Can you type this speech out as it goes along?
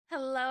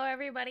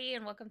everybody,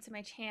 and welcome to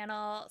my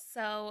channel.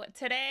 So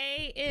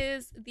today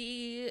is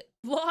the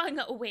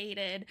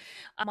long-awaited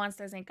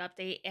Monsters Inc.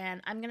 update,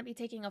 and I'm going to be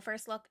taking a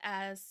first look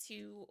as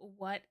to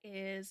what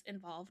is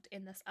involved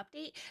in this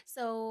update.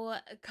 So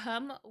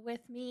come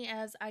with me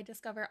as I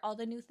discover all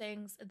the new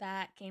things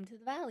that came to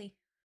the valley.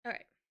 All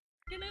right,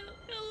 gonna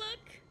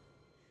look.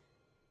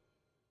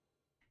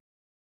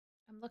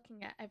 I'm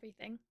looking at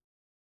everything.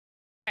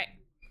 All right,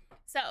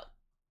 so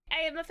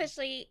I am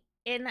officially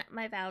in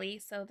my valley,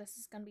 so this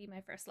is gonna be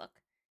my first look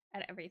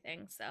at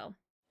everything. So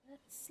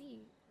let's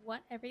see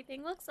what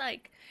everything looks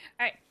like.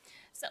 All right,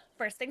 so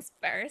first things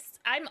first,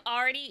 I'm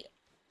already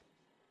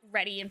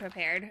ready and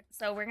prepared,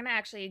 so we're gonna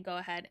actually go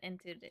ahead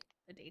into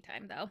the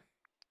daytime though.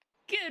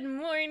 Good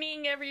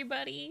morning,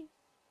 everybody.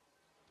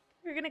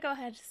 We're gonna go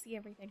ahead to see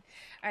everything.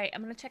 All right,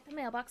 I'm gonna check the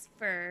mailbox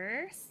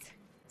first.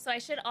 So I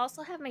should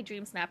also have my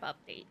Dream Snap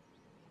update.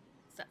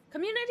 So,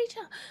 community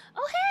channel.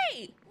 Oh,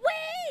 hey!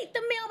 Wait!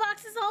 The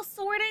mailbox is all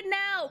sorted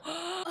now!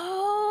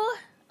 Oh,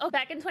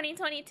 back in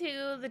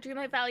 2022, the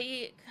Dreamlight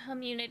Valley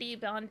community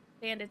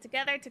banded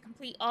together to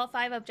complete all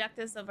 5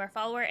 objectives of our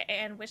follower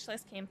and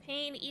wishlist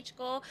campaign. Each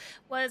goal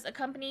was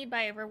accompanied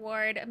by a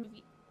reward,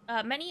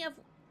 many of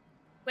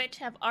which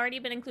have already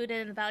been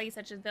included in the valley,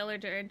 such as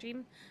villager and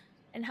dream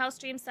and house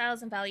dream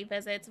styles and valley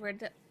visits. We're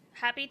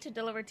happy to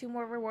deliver 2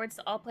 more rewards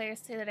to all players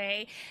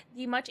today.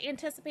 The much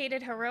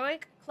anticipated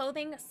heroic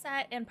clothing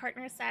set and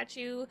partner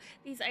statue.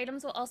 These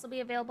items will also be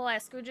available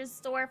at Scrooge's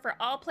store for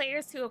all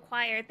players to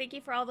acquire. Thank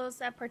you for all those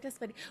that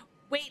participated.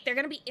 Wait, they're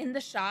gonna be in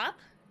the shop?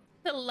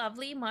 The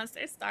lovely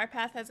Monster Star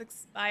Path has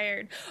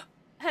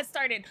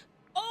started.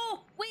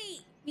 Oh,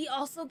 wait! We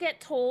also get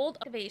told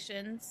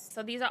activations.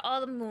 So these are all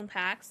the moon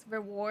packs,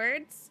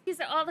 rewards. These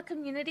are all the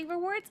community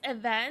rewards,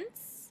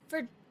 events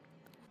for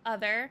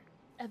other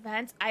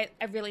events. I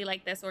really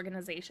like this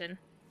organization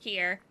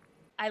here.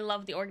 I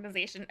love the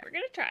organization. We're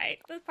gonna try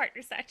the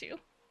partner statue.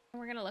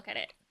 We're gonna look at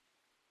it.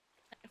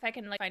 If I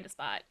can like find a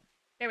spot.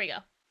 There we go.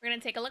 We're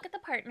gonna take a look at the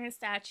partner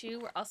statue.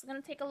 We're also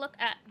gonna take a look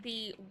at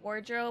the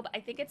wardrobe. I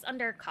think it's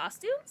under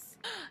costumes.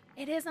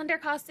 It is under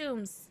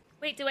costumes.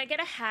 Wait, do I get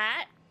a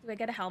hat? Do I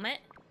get a helmet?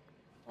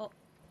 Well,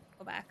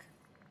 go back.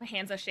 My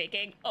hands are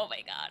shaking. Oh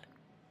my god.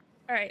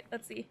 All right,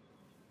 let's see.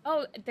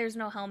 Oh, there's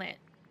no helmet.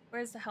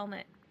 Where's the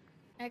helmet?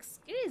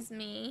 Excuse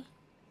me.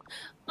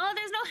 Oh,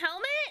 there's no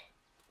helmet?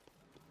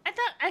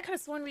 I could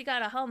have sworn we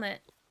got a helmet.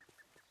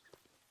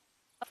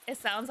 It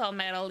sounds all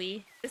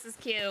metal-y. This is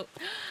cute.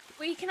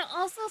 We can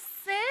also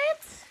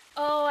sit.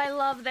 Oh, I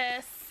love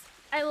this.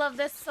 I love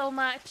this so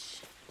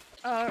much.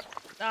 Oh,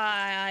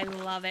 I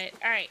love it.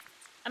 All right.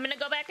 I'm gonna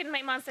go back into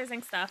my Monsters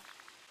Inc. stuff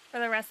for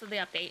the rest of the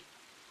update.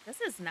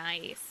 This is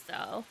nice,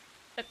 though.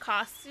 The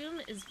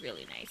costume is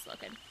really nice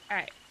looking. All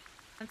right.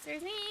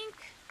 Monsters Inc.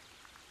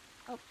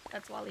 Oh,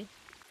 that's Wally.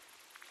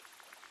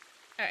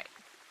 All right.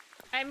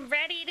 I'm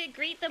ready to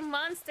greet the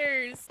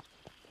monsters.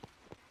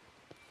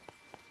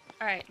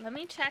 All right, let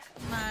me check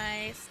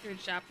my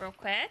Scrooge shop real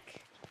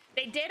quick.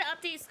 They did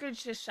update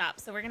Scrooge's shop,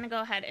 so we're gonna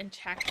go ahead and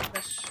check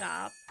the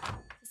shop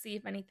to see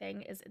if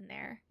anything is in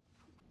there.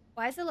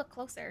 Why does it look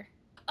closer?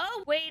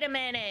 Oh, wait a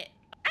minute.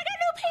 I got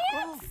new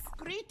pants. Oh,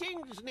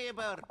 greetings,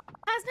 neighbor.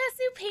 Hazmat's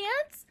new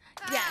pants?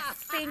 Yes,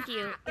 thank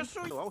you.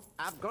 So,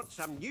 I've got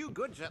some new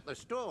goods at the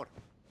store.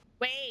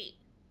 Wait.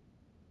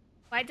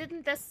 Why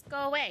didn't this go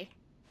away?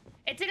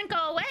 It didn't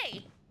go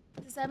away.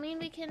 Does that mean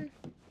we can...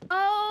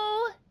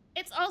 Oh,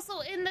 it's also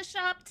in the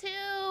shop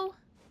too.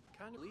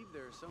 Can't believe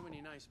there are so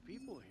many nice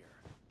people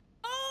here.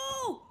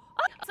 Oh,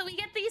 so we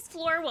get these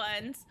floor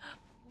ones.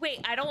 Wait,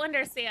 I don't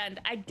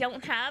understand. I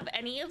don't have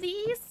any of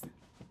these.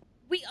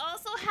 We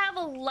also have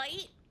a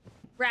light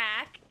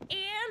rack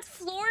and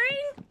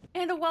flooring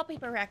and a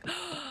wallpaper rack.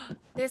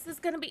 This is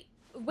gonna be...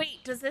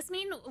 Wait, does this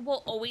mean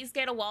we'll always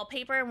get a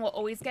wallpaper and we'll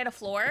always get a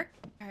floor?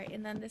 All right,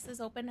 and then this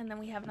is open, and then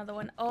we have another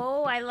one.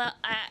 Oh,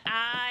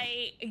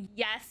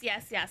 yes,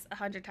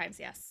 100 times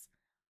yes.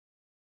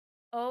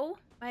 Oh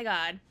my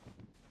god.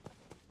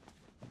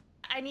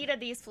 I needed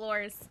these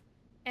floors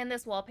and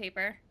this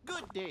wallpaper.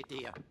 Good day,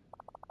 dear.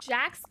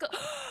 Jack's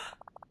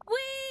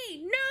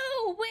Wait,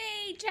 no,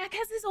 wait. Jack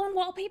has his own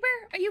wallpaper?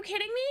 Are you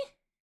kidding me?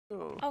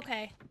 Oh.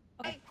 Okay.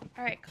 All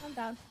right, calm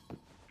down. All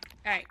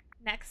right,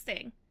 next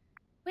thing.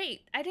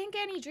 Wait, I didn't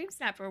get any Dream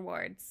Snap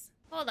rewards.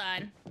 Hold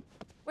on.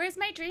 Where's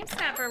my Dream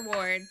Snap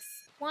rewards?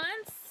 1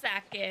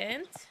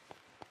 second.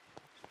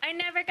 I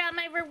never got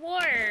my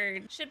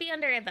reward. Should be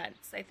under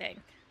events, I think.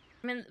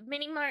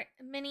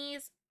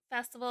 Minis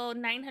Festival,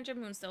 900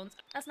 moonstones.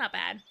 That's not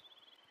bad.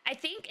 I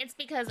think it's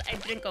because I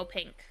didn't go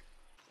pink.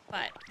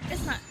 But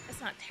it's not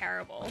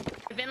terrible.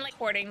 I've been like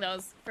hoarding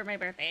those for my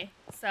birthday.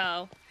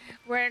 So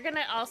we're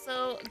gonna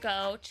also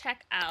go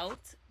check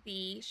out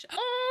the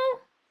oh!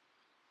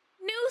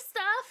 New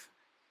stuff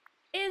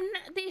in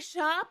the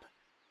shop.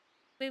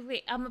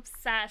 Wait, I'm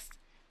obsessed.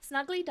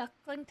 Snuggly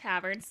Duckling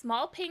Tavern,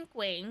 small pink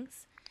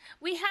wings.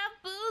 We have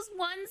Boo's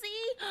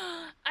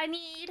onesie. I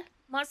need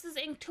Monsters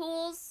Inc.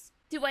 tools.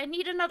 Do I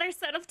need another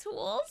set of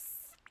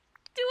tools?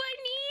 Do I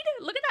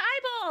need? Look at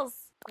the eyeballs.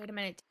 Wait a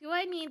minute. Do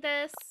I need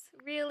this?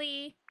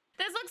 Really?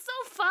 This looks so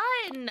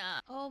fun.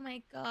 Oh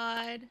my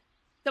god.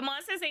 The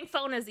Monsters Inc.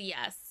 phone is a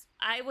yes.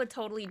 I would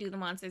totally do the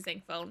Monsters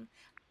Inc. phone.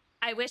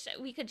 I wish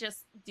we could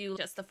just do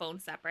just the phone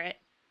separate.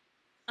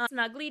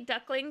 Snuggly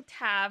Duckling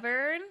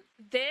Tavern.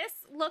 This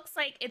looks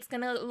like it's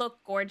gonna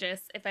look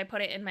gorgeous if I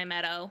put it in my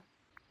meadow.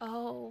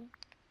 Oh,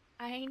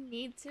 I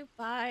need to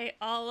buy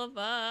all of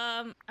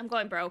them. I'm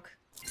going broke.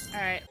 All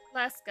right,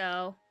 let's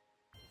go.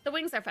 The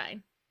wings are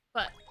fine,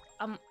 but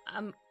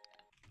I'm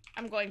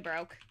going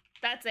broke.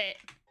 That's it.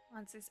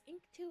 Monsters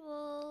Inc.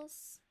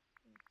 tools.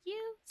 Thank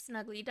you.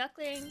 Snuggly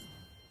Duckling.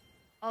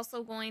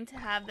 Also going to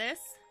have this.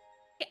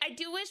 I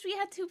do wish we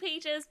had 2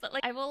 pages, but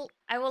like I will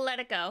let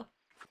it go.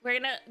 We're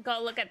gonna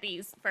go look at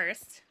these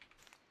first.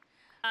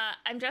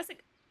 I'm dressing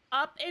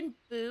up in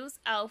Boo's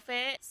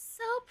outfit.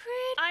 So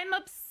pretty. I'm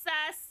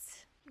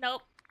obsessed.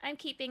 Nope, I'm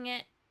keeping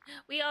it.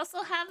 We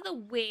also have the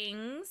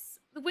wings,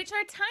 which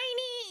are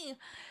tiny.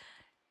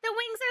 The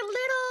wings are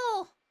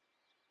little.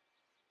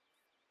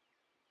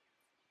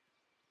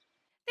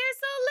 They're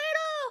so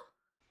little.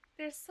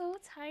 They're so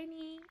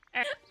tiny.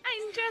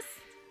 I'm just...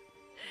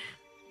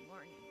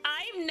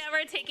 I'm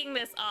never taking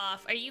this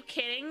off. Are you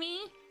kidding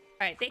me?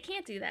 All right, they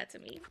can't do that to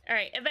me. All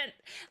right, event.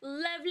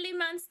 Lovely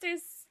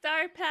Monsters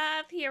Star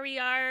Path. Here we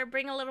are.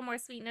 Bring a little more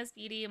sweetness,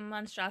 beauty, and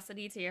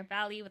monstrosity to your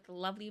valley with the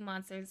lovely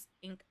Monsters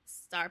Inc.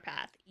 Star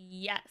Path.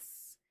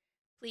 Yes.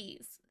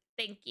 Please.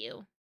 Thank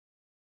you.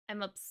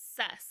 I'm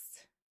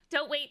obsessed.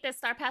 Don't wait. This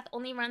Star Path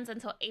only runs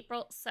until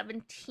April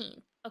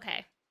 17th.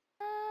 Okay.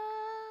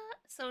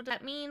 So does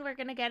that mean we're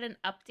going to get an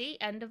update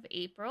end of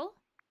April?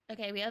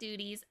 Okay, we have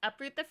duties.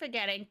 Uproot the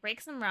forgetting, break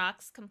some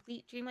rocks,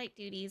 complete Dreamlight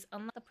duties,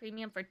 unlock the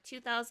premium for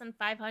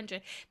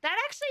 2,500. That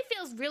actually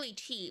feels really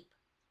cheap.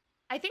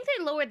 I think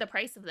they lowered the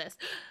price of this.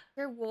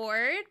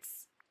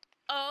 Rewards.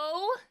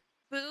 Oh,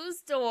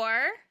 Boo's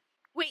door.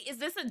 Wait, is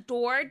this a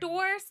door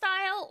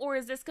style, or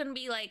is this gonna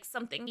be like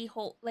something we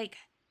hold, like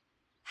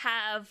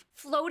have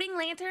floating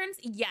lanterns?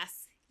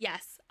 Yes,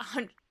 yes.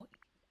 100.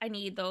 I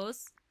need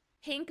those.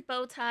 Pink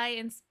bow tie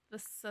and the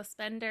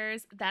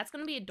suspenders. That's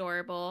gonna be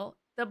adorable.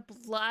 The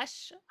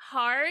blush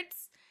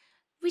hearts.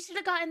 We should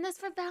have gotten this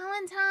for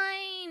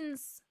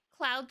Valentine's.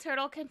 Cloud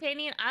turtle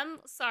companion. I'm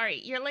sorry.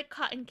 You're like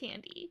cotton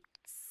candy.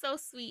 So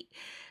sweet.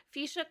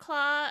 Fuchsia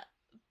claw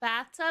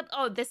bathtub.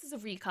 Oh, this is a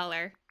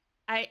recolor.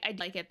 I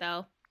like it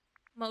though.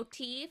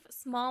 Motif.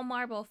 Small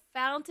marble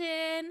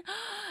fountain.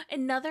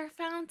 Another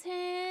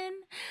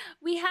fountain.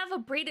 We have a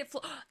braided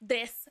floor.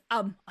 This.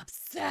 I'm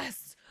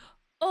obsessed.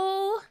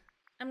 Oh,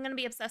 I'm gonna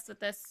be obsessed with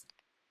this.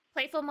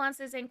 Playful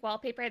Monsters Inc.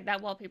 wallpaper.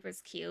 That wallpaper is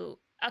cute.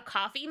 A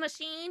coffee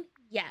machine?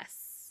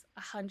 Yes.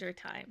 100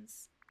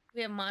 times.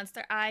 We have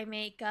monster eye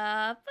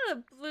makeup. A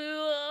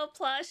blue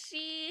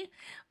plushie.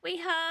 We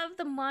have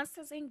the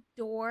Monsters Inc.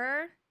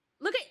 door.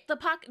 Look at the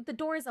pocket. The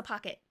door is a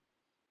pocket.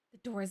 The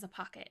door is a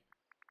pocket.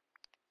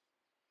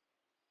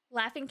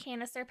 Laughing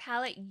canister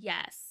palette.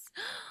 Yes.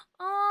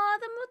 Oh,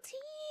 the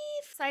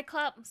motif.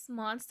 Cyclops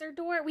monster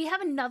door. We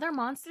have another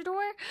monster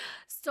door.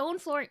 Stone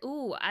flooring.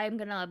 Ooh, I'm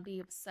gonna be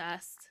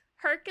obsessed.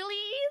 Hercules,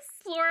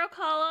 floral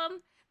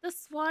column, the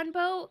swan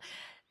boat,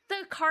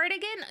 the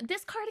cardigan.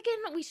 This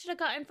cardigan we should have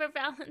gotten for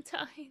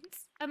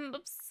Valentine's. I'm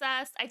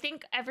obsessed. I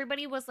think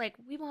everybody was like,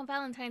 we want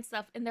Valentine's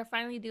stuff, and they're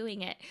finally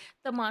doing it.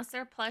 The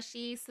monster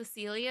plushie,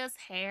 Cecilia's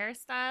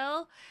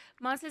hairstyle,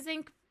 Monsters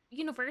Inc.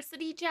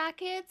 University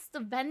jackets, the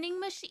vending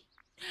machine.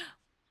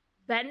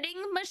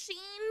 Vending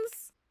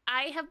machines?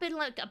 I have been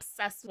like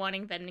obsessed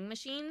wanting vending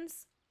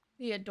machines.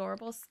 The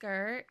adorable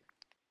skirt,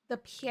 the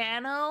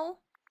piano.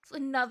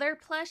 Another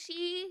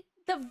plushie.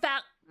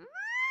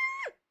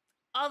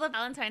 All the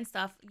Valentine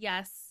stuff.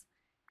 Yes.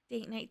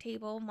 Date night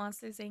table.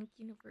 Monsters Inc.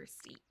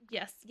 University.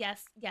 Yes,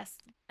 yes, yes.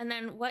 And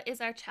then what is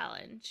our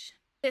challenge?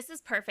 This is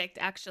perfect,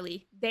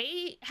 actually.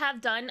 They have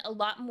done a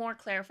lot more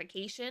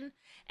clarification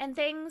and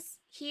things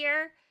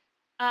here.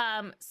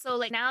 So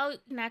like now you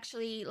can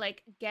actually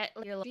like get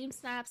your dream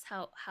snaps,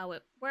 how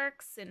it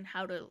works and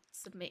how to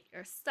submit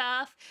your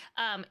stuff.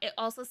 It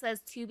also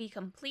says to be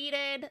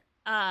completed.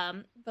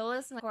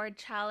 Villainous Record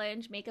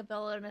challenge. Make a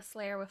villainous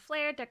lair with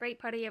flair. Decorate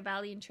part of your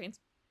valley and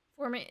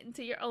transform it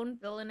into your own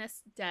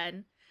villainous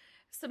den.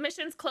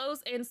 Submissions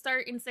close and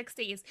start in 6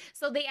 days.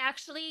 So they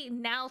actually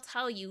now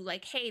tell you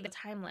like, hey, the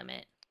time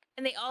limit.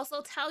 And they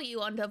also tell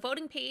you on the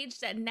voting page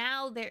that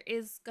now there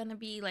is gonna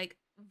be like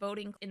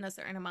voting in a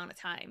certain amount of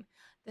time.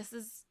 This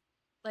is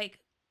like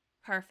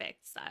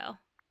perfect style.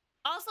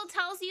 Also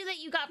tells you that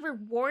you got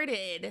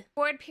rewarded.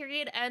 Reward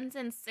period ends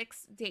in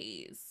 6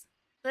 days.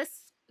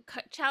 This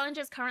challenge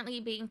is currently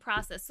being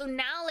processed. So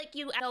now like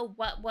you know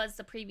what was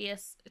the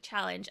previous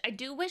challenge. I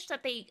do wish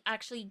that they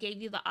actually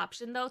gave you the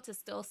option though to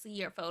still see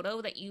your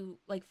photo that you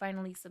like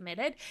finally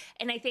submitted.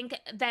 And I think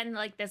then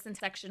like this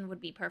section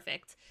would be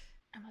perfect.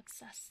 I'm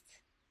obsessed.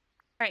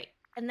 All right.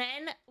 And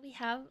then we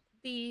have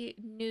the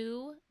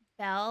new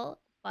Belle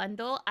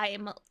bundle. I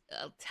am a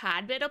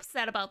tad bit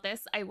upset about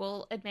this. I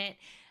will admit.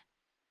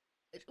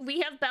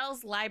 We have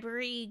Belle's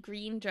library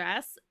green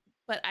dress,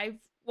 but I've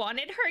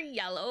wanted her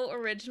yellow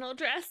original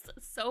dress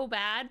so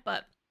bad,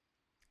 but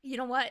you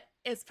know what?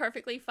 It's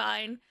perfectly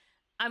fine.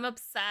 I'm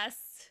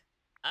obsessed.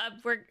 I'm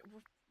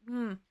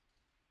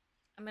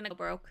gonna go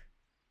broke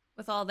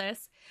with all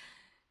this.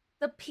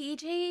 The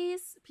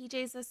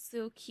PJs are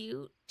so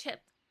cute.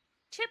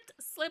 Chipped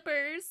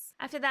slippers.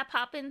 After that,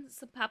 pop in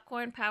some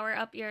popcorn, power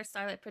up your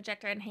Starlight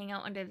projector, and hang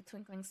out under the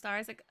twinkling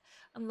stars. Like,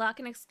 unlock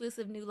an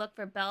exclusive new look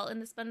for Belle in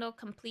this bundle,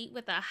 complete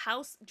with a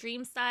house,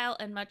 dream style,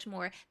 and much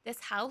more.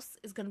 This house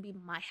is gonna be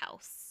my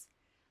house.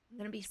 I'm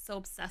gonna be so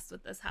obsessed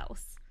with this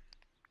house.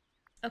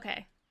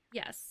 Okay,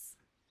 yes.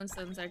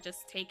 Stones are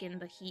just taking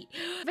the heat.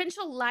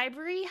 Provincial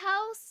Library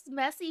House,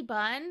 Messy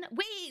Bun.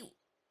 Wait,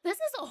 this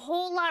is a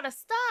whole lot of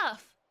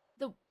stuff.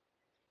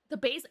 The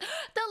base,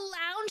 the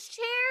lounge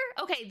chair.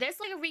 Okay, this is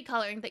like a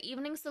recoloring. The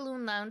evening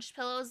saloon lounge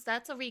pillows,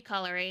 that's a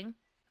recoloring.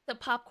 The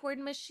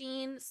popcorn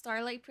machine,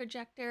 Starlight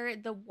projector,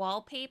 the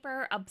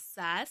wallpaper,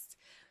 obsessed.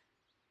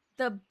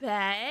 The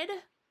bed,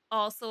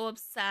 also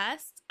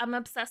obsessed. I'm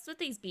obsessed with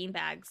these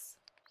beanbags.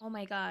 Oh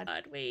my god.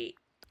 Wait.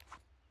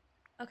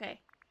 Okay,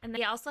 and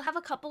they also have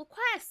a couple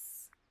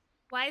quests.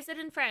 Why is it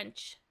in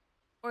French?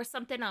 Or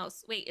something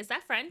else. Wait, is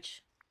that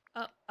French?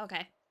 Oh,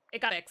 okay.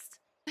 It got fixed.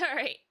 All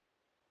right.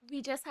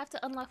 We just have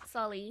to unlock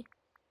Sully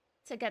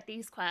to get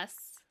these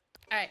quests.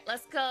 All right,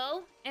 let's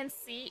go and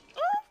see.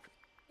 Ooh,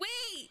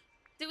 wait,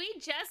 do we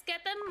just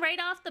get them right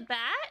off the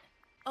bat?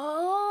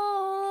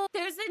 Oh,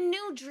 there's a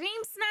new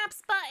Dream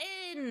Snaps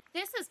button.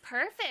 This is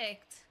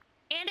perfect.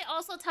 And it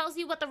also tells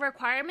you what the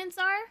requirements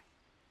are.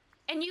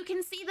 And you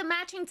can see the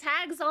matching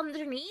tags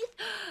underneath.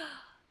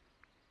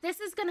 This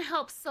is gonna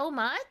help so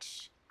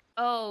much.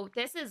 Oh,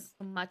 this is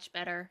a much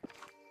better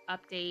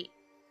update.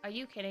 Are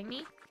you kidding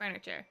me?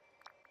 Furniture.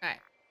 All right.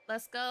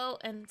 Let's go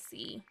and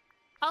see.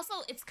 Also,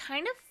 it's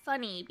kind of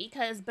funny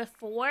because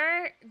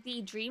before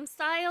the dream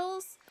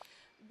styles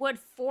would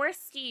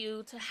force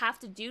you to have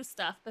to do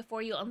stuff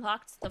before you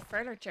unlocked the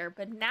furniture,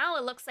 but now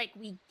it looks like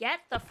we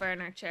get the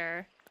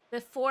furniture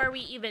before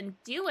we even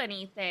do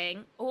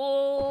anything.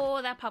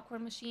 Oh, that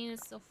popcorn machine is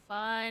so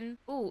fun.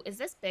 Ooh, is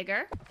this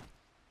bigger?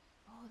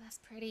 Oh, that's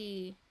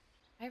pretty.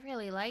 I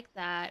really like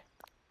that.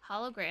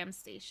 Hologram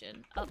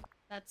station. Oh,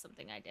 that's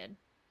something I did.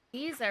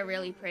 These are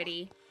really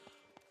pretty.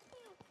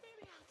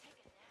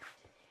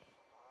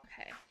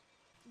 Okay.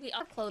 We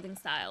are clothing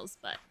styles,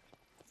 but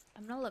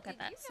I'm gonna look at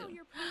that soon.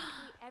 You're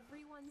practically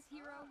everyone's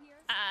hero here?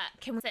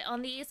 Can we sit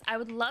on these? I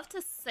would love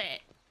to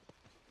sit.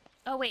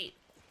 Oh wait,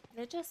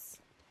 they're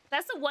just...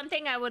 That's the one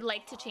thing I would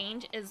like to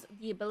change is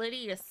the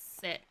ability to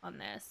sit on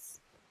this.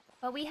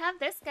 But we have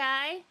this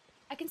guy.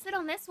 I can sit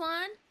on this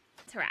one.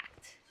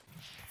 Interact.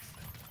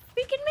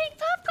 We can make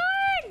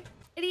popcorn!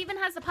 It even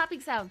has the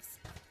popping sounds.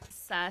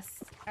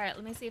 Sus. All right,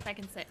 let me see if I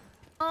can sit.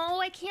 Oh,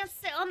 I can't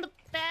sit on the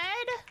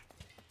bed.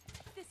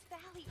 This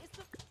valley is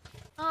the...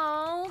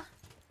 Oh,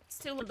 it's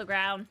too low to the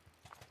ground.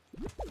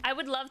 I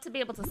would love to be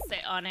able to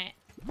sit on it.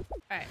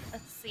 All right,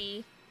 let's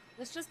see.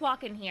 Let's just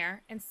walk in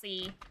here and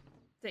see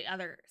the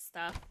other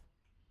stuff.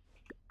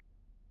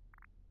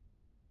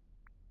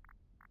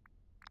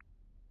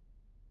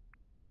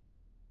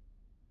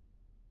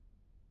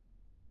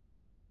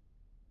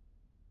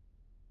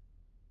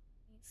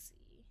 Let me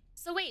see.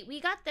 So wait,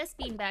 we got this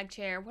beanbag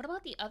chair. What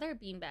about the other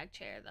beanbag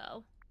chair,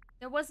 though?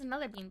 There was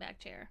another beanbag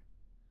chair.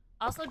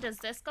 Also, does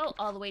this go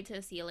all the way to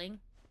the ceiling?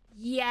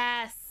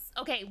 Yes.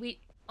 Okay, we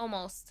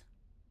almost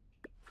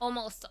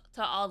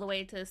to all the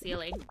way to the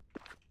ceiling.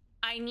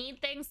 I need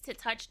things to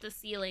touch the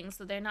ceiling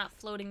so they're not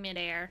floating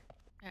midair.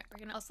 All right, we're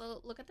gonna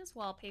also look at this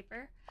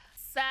wallpaper.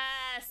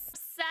 Obsessed.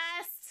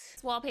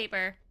 This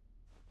wallpaper.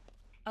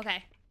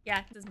 Okay,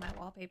 yeah, this is my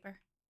wallpaper.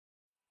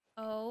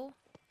 Oh,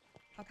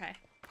 okay.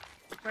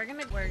 We're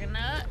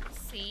gonna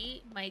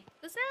see Mike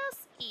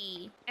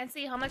Wazowski and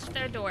see how much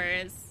their door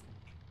is.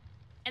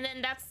 And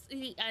then that's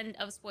the end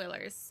of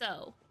spoilers.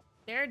 So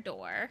their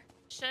door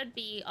should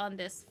be on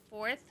this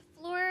 4th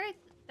floor,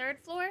 3rd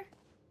floor.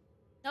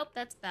 Nope,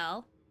 that's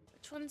Belle.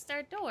 Which one's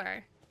their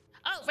door?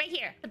 Oh, right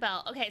here, the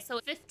Belle. Okay,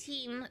 so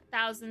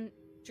 15,000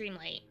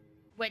 Dreamlight,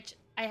 which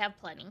I have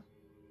plenty.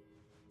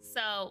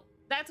 So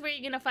that's where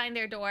you're gonna find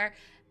their door.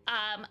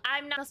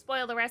 I'm not gonna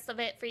spoil the rest of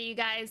it for you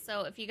guys,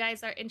 so if you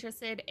guys are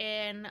interested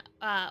in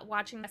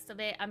watching the rest of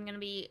it, I'm gonna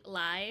be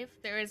live.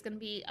 There is gonna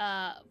be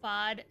a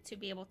VOD to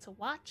be able to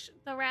watch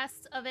the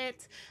rest of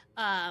it,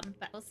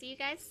 but we'll see you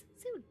guys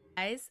soon.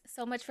 Guys,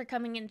 so much for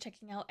coming and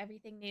checking out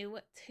everything new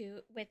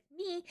with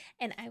me,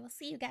 and I will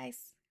see you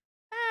guys